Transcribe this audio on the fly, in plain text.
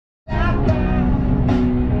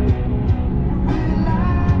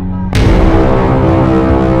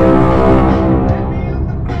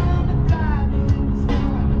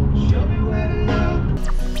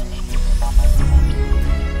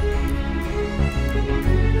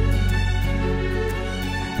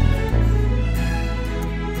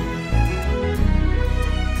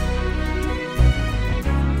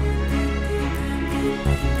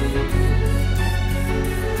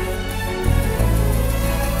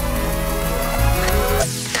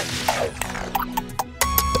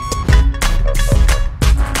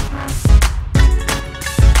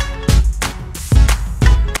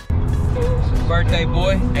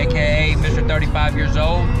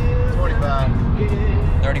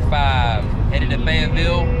35. Headed to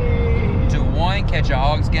Fayetteville to 1, catch a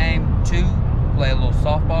Hogs game, 2, play a little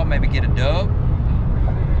softball, maybe get a dub.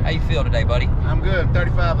 How you feel today, buddy? I'm good.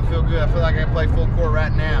 35, I feel good. I feel like I can play full court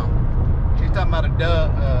right now. He's talking about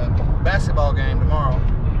a basketball game tomorrow.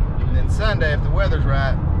 And then Sunday, if the weather's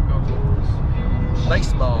right, go for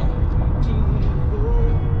baseball.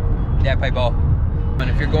 Yeah, play ball. And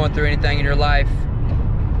if you're going through anything in your life,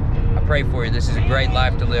 I pray for you. This is a great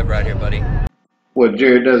life to live right here, buddy. What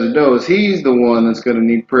Jerrod doesn't know is he's the one that's going to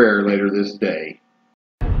need prayer later this day.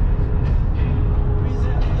 You're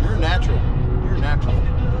natural. You're natural.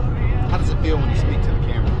 How does it feel when you speak to the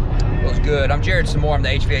camera? Feels good. I'm Jerrod Samore. I'm the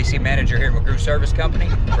HVAC manager here at McGrew Service Company.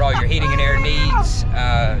 For all your heating and air needs,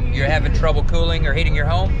 you're having trouble cooling or heating your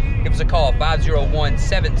home, give us a call,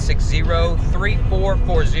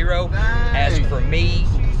 501-760-3440. Ask for me.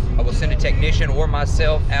 I will send a technician or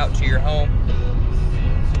myself out to your home.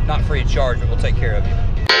 Not free of charge, but we'll take care of you.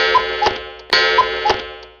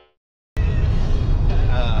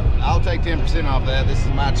 I'll take 10% off that. This is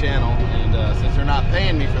my channel, and since they're not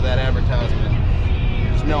paying me for that advertisement,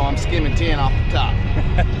 just know I'm skimming 10 off the top.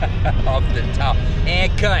 Off the top.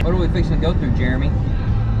 And cut. What are we fixing to go through, Jeremy?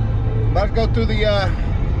 About to go through the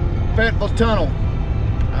Fayetteville Tunnel.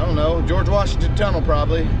 I don't know, George Washington Tunnel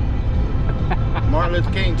probably. Martin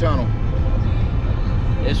Luther King Tunnel.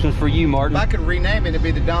 This one's for you, Martin. If I could rename it, it'd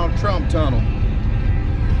be the Donald Trump Tunnel.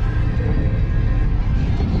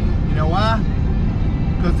 You know why?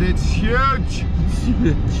 Because it's huge.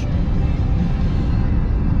 Huge.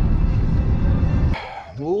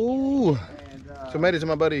 Ooh. So I made it to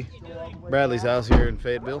my buddy Bradley's house here in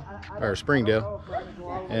Fayetteville, or Springdale.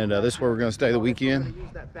 And this is where we're gonna stay the weekend.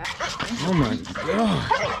 Oh my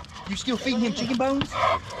God. You still feeding him chicken bones?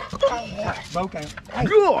 Okay.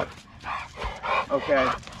 Good. Okay.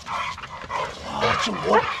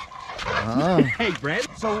 Hey, Brad.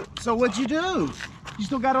 So what'd you do? You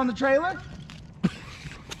still got on the trailer?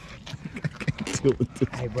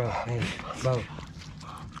 Hey, bro. Hey, bro.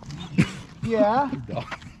 Yeah.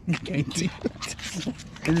 You can't do it.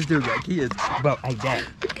 This dude got kids. Bro, hey, Dad.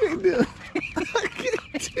 I can't do it. I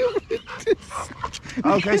can't do it.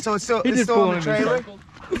 Okay, so it's still on the trailer?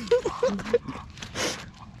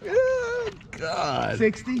 Oh, God.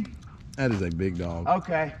 60? That is a big dog.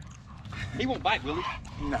 Okay. He won't bite, will he?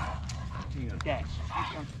 No. Dad.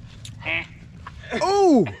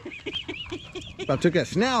 Oh! I took that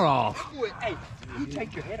snout off. Hey, you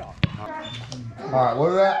take your head off. All right, what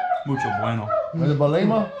is that? Mucho bueno. Is it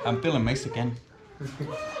Balima? I'm feeling Mexican. You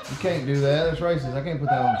can't do that. That's racist. I can't put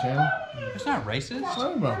that on the channel. It's not racist.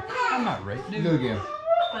 Balima. I'm not racist. Do it again.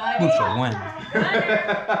 Mucho bueno.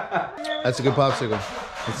 That's a good popsicle.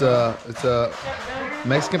 It's a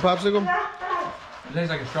Mexican popsicle. It tastes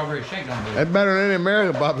like a strawberry shake, don't it? That's better than any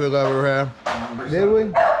American popsicle I've ever had. Did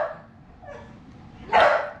we?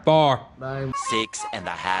 Bar.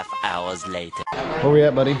 6.5 hours later. Where we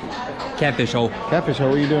at, buddy? Catfish hole. Catfish hole.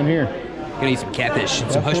 What are you doing here? Gonna eat some catfish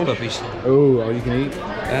and some hush puppies. Oh, all you can eat?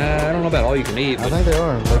 I don't know about all you can eat, I but think they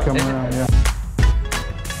are. They come around, yeah.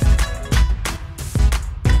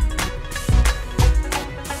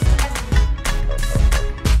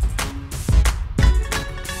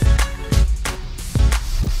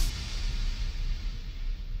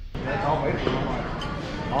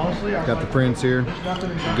 Got the friends here.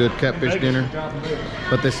 Good catfish dinner.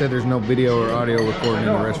 But they said there's no video or audio recording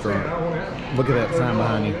in the restaurant. Look at that sign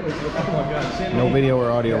behind you. No video or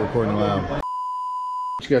audio recording allowed. What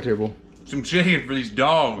you got there, bull? Some chicken for these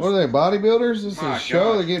dogs. What are they, bodybuilders? This is My a show.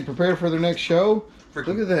 gosh. They're getting prepared for their next show. Look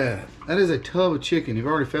at that. That is a tub of chicken. You've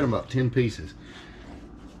already fed them about 10 pieces.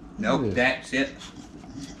 Nope, that's it.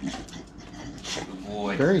 Good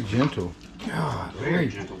boy. Very gentle. God, Very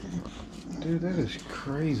gentle. dude, that is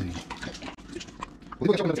crazy.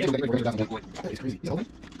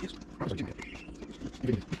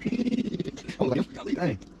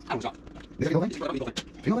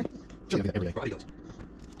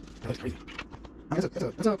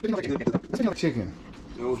 Chicken.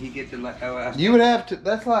 So he gets to like. You would have to.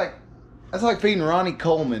 That's like feeding Ronnie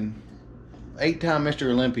Coleman, 8-time Mr.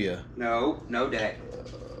 Olympia, No, Dad.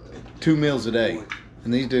 2 meals a day,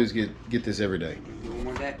 and these dudes get this every day. You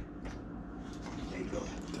want that? There you go.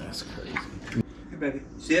 That's crazy. Hey, baby.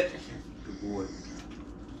 Sit. Good boy.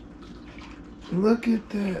 Look at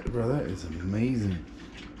that, bro. That is amazing.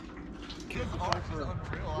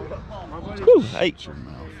 Woo, hey.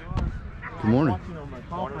 Good morning.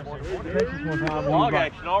 Vlog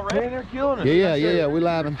action already. Man, they're killing us. Yeah. We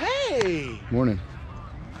live. Hey. Morning.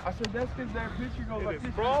 I said that's because their picture goes like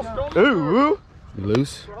this. Ooh. You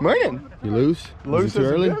loose? Morning. You loose? Loose Is it too as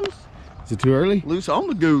a early? goose. Is it too early? Loose on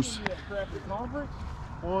the goose.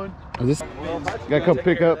 Got a couple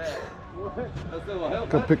pickups.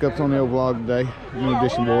 Couple pickups on the old vlog today. New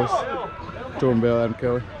edition boys. Jordan Bell, Adam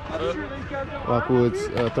Kelly. Lockwood's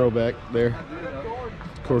throwback there.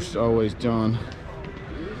 Of course, always John.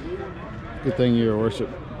 Good thing you're a worship.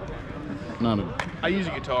 I use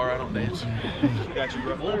a guitar, I don't dance. Got you,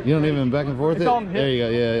 bro. You don't even back and forth it? There you go,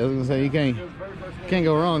 yeah. I was gonna say, you can't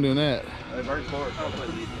go wrong doing that.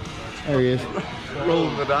 There he is.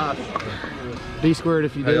 Rolling the dice. D squared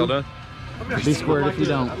if you do. Hey, y'all done? D squared if you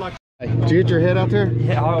don't. Hey, did you get your head out there?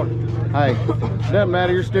 Yeah, Hey, doesn't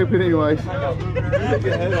matter, you're stupid anyways. He hit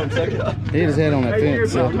his head on that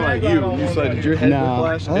fence. So. Like you said, did your head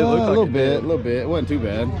flash? It looked like a little bit. It wasn't too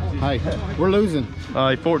bad. Hey, we're losing.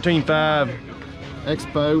 14-5.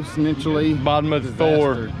 Expo, essentially. Bottom of the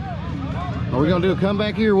 4. Are we gonna do a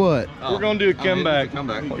comeback here or what? We're gonna do a comeback. I'll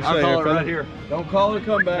call it right here. Don't call it a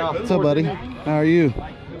comeback. What's up, buddy? How are you?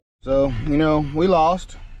 So, you know, we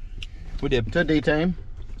lost. We did. To a D team.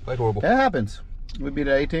 Played horrible. That happens. We beat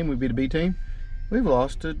an A team, we beat a B team. We've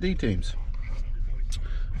lost to D teams.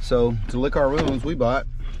 So, to lick our wounds, we bought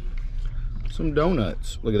some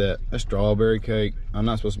donuts. Look at that. That's strawberry cake. I'm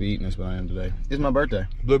not supposed to be eating this, but I am today. It's my birthday.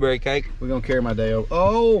 Blueberry cake. We're gonna carry my day over.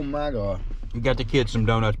 Oh my God. We got the kids some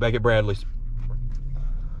donuts back at Bradley's.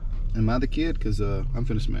 Am I the kid? Because I'm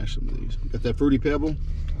finna smash some of these. Got that Fruity Pebble,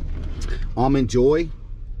 Almond Joy,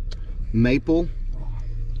 Maple,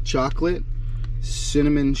 Chocolate,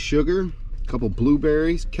 Cinnamon Sugar, a couple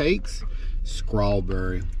blueberries, cakes,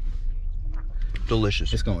 Strawberry.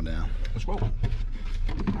 Delicious. It's going down. Let's roll.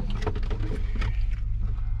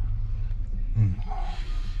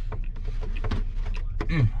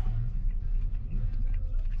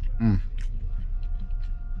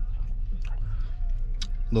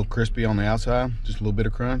 A little crispy on the outside, just a little bit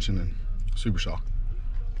of crunch, and then super soft.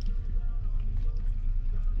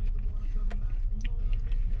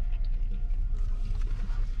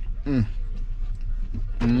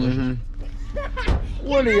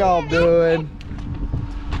 What are y'all doing?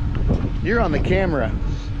 You're on the camera.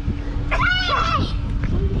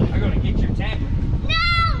 I'm gonna get your tablet.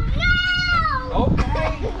 No!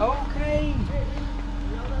 Okay.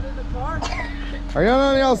 Are y'all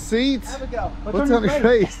on y'all's seats? What's on your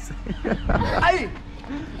face? Hey!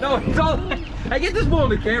 No, it's all. Hey, get this boy on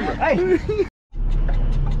the camera. Hey!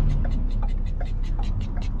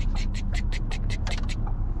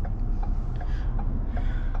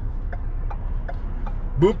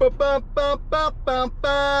 Boop ba ba ba ba ba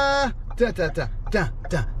ba. Da da da da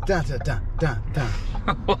da da da da da.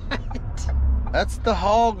 What? That's the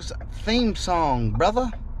Hogs theme song,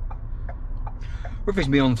 brother. We're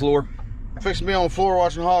fixing to be on the floor. Fixing to be on the floor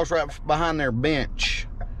watching Hogs right behind their bench.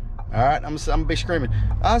 All right, I'm gonna be screaming,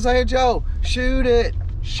 Isaiah Joe, shoot it,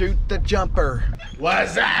 shoot the jumper.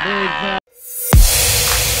 What's that?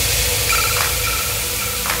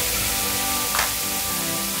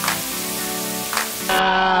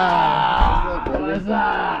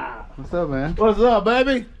 What's up, man? What's up,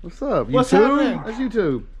 baby? What's up? What's YouTube? happening? That's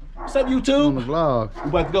YouTube. What's up, On the YouTube? vlog. We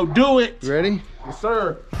about to go do it. You ready? Yes,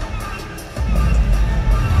 sir.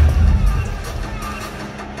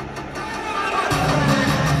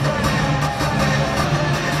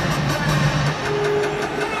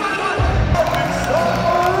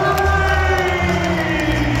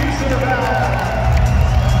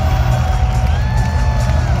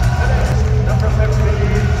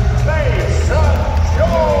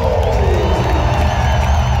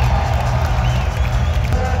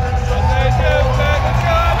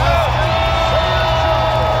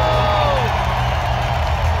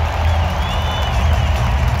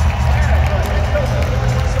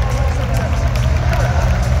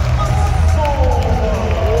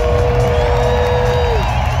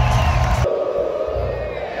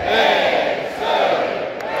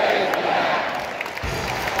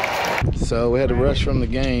 So we had to rush from the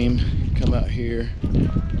game, come out here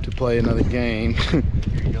to play another game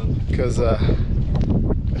because Tell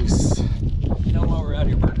them why we're out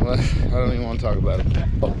here, Bert. well, I don't even want to talk about it.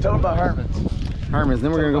 Tell them about Herman's. Herman's,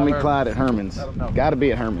 then we're gonna go meet Herman's. Clyde at Herman's. Gotta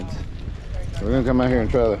be at Herman's. So we're gonna come out here and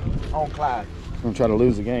try to On Clyde.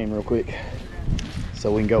 lose the game real quick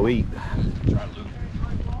so we can go eat.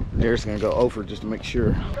 Derek's gonna go over just to make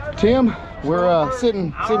sure. Tim, we're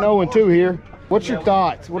sitting 0-2 here. What's your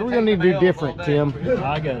thoughts? What are we gonna need to do different, Tim?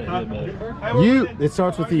 I got it better. You, it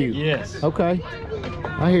starts with you. Yes. Okay,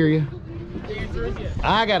 I hear you.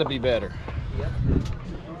 I gotta be better.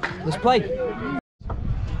 Let's play.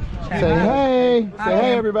 Say hey. Say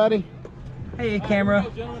hey, everybody. Hey, camera.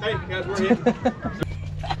 Hey, guys, we're here.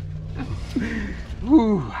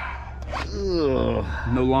 Whew.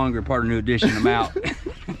 No longer part of New Edition. I'm out.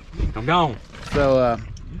 I'm gone. So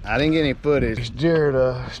I didn't get any footage.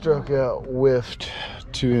 Jerrod struck out, whiffed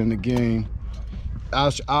to end the game.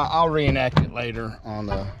 I'll reenact it later on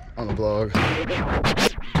the vlog.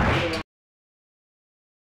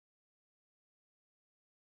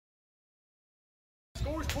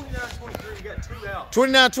 Scores 29-23. You got 2 outs.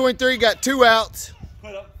 29-23, got 2 outs.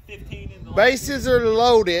 Put up 15 in the Bases are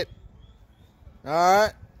loaded. All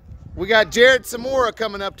right. We got Jerrod Samora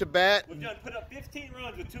coming up to bat. We've done put up 15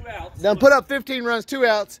 runs with 2 outs. Done put up 15 runs, 2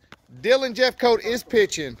 outs. Dylan Jeffcoat is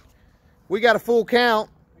pitching. We got a full count.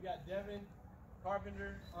 We got Devin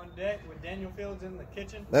Carpenter on deck with Daniel Fields in the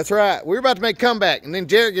kitchen. That's right. We're about to make a comeback, and then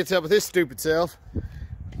Jerrod gets up with his stupid self. And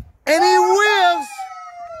he whiffs.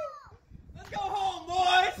 Let's go home,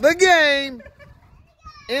 boys. The game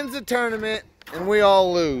ends the tournament, and we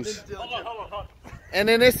all lose. Hold on. And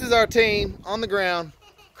then this is our team on the ground,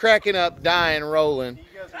 cracking up, dying, rolling.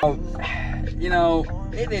 Oh, you know,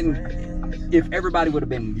 it didn't. If everybody would have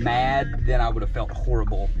been mad, then I would have felt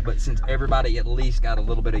horrible. But since everybody at least got a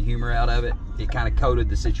little bit of humor out of it, it kind of coated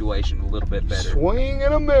the situation a little bit better. Swing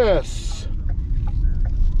and a miss.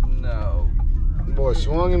 No. Boy,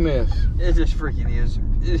 swung and miss. It just freaking is.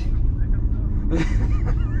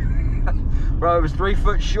 Bro, it was 3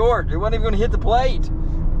 foot short. It wasn't even going to hit the plate.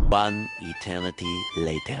 1 eternity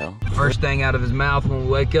later. First thing out of his mouth when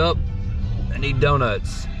we wake up, I need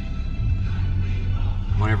donuts.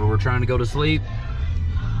 Whenever we're trying to go to sleep,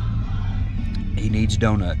 he needs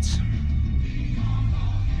donuts.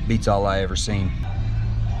 Beats all I ever seen.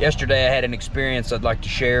 Yesterday I had an experience I'd like to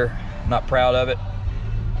share. I'm not proud of it,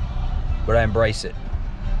 but I embrace it.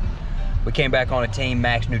 We came back on a team,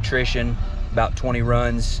 max nutrition, about 20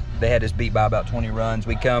 runs. They had us beat by about 20 runs.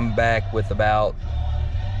 We come back with about,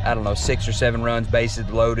 I don't know, 6 or 7 runs, bases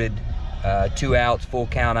loaded, 2 outs, full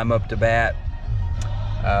count, I'm up to bat.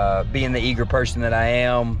 Being the eager person that I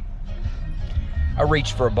am, I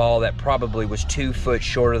reached for a ball that probably was 2 foot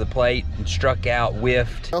short of the plate and struck out,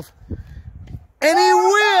 whiffed. And he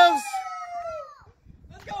whiffs!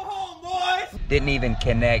 Let's go home, boys. Didn't even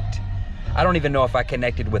connect. I don't even know if I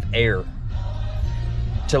connected with air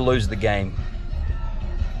to lose the game.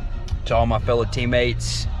 To all my fellow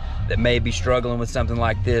teammates that may be struggling with something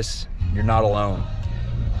like this, you're not alone.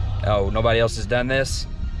 Oh, nobody else has done this?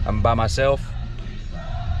 I'm by myself?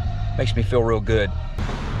 Makes me feel real good.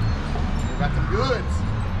 We got the goods.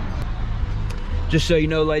 Just so you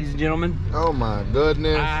know, ladies and gentlemen, Oh my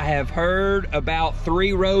goodness. I have heard about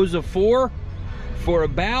 3 rows of 4 for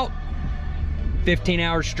about 15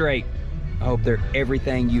 hours straight. I hope they're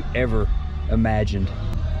everything you ever imagined.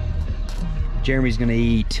 Jeremy's gonna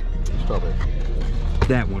eat Strawberry.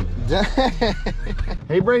 that one.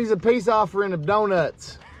 He brings a peace offering of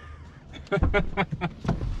donuts. We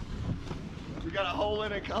got a hole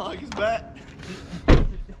in it, kind of like his bat.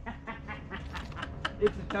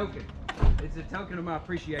 It's a token. It's a token of my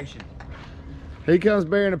appreciation. He comes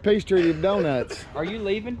bearing a peace treaty of donuts. Are you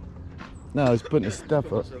leaving? No, he's putting his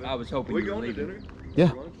stuff up. I was hoping you were leaving.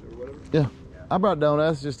 Yeah. Yeah. I brought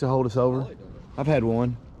donuts just to hold us over. I've had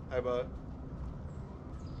one. Hey, bud.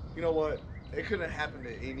 You know what? It couldn't have happened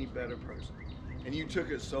to any better person. And you took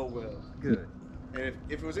it so well. Good. And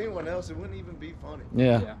if it was anyone else, it wouldn't even be funny.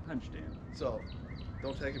 Yeah. Yeah, I understand. So,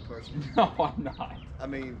 don't take it personally. No, I'm not. I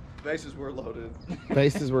mean, bases were loaded.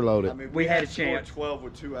 Bases were loaded. I mean, We had a scored chance. 12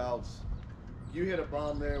 with 2 outs. You hit a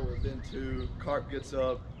bomb there within 2. Carp gets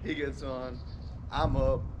up. He gets on. I'm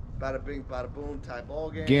up. Bada bing, bada boom type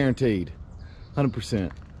ball game. Guaranteed.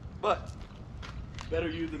 100%. But, better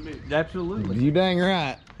you than me. Absolutely. You dang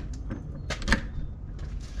right.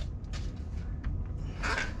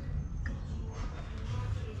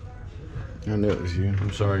 I knew it was you.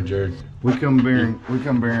 I'm sorry, Jerrod. We come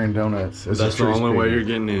bearing donuts. as That's a the truce only way figure. you're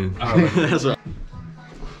getting in. That's right.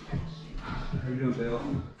 How you doing, Bill?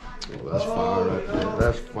 That's fire right there.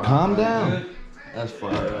 That's fire. Calm down. That's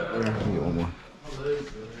fire right there. Let me get one more.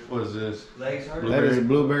 What is this? Legs hurt? That is a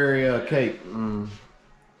blueberry cake.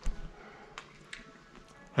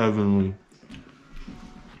 Heavenly.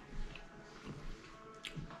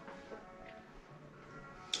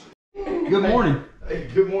 Good morning. Hey,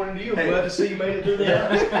 good morning to you. I'm glad to see you made it through the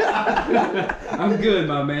night. I'm good,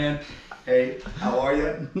 my man. Hey, how are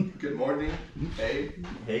you? Good morning. Hey.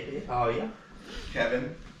 Hey, how are you?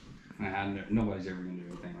 Kevin. Nobody's ever gonna do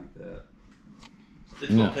anything like that.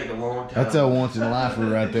 It's gonna take a long time. That's a once in a lifer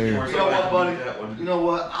right there. You know what, buddy? You know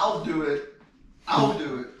what? I'll do it. I'll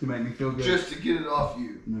do it. To make me feel good. Just to get it off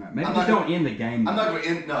you. Right. Maybe I'm just not don't end the game. I'm not going to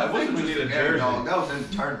end. No, it wasn't just a game, dog. That was in the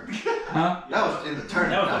tournament. Huh? That was in the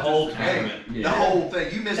tournament. That was the whole tournament. The whole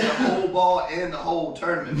thing. You missed the whole ball and the whole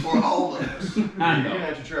tournament for all of us. I You're know. gonna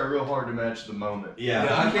have to try real hard to match the moment. Yeah.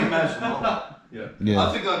 I can't match the moment. Yeah. Yeah.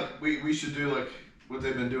 I think like we should do like what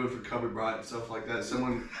they've been doing for Kobe Bryant and stuff like that.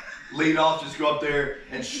 Someone lead off, just go up there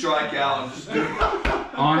and strike out and just do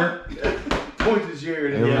Honor. point to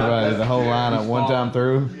Jerrod. Everybody, the whole lineup one time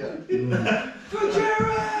through. Yeah. Mm. For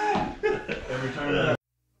Jerrod! Every turn.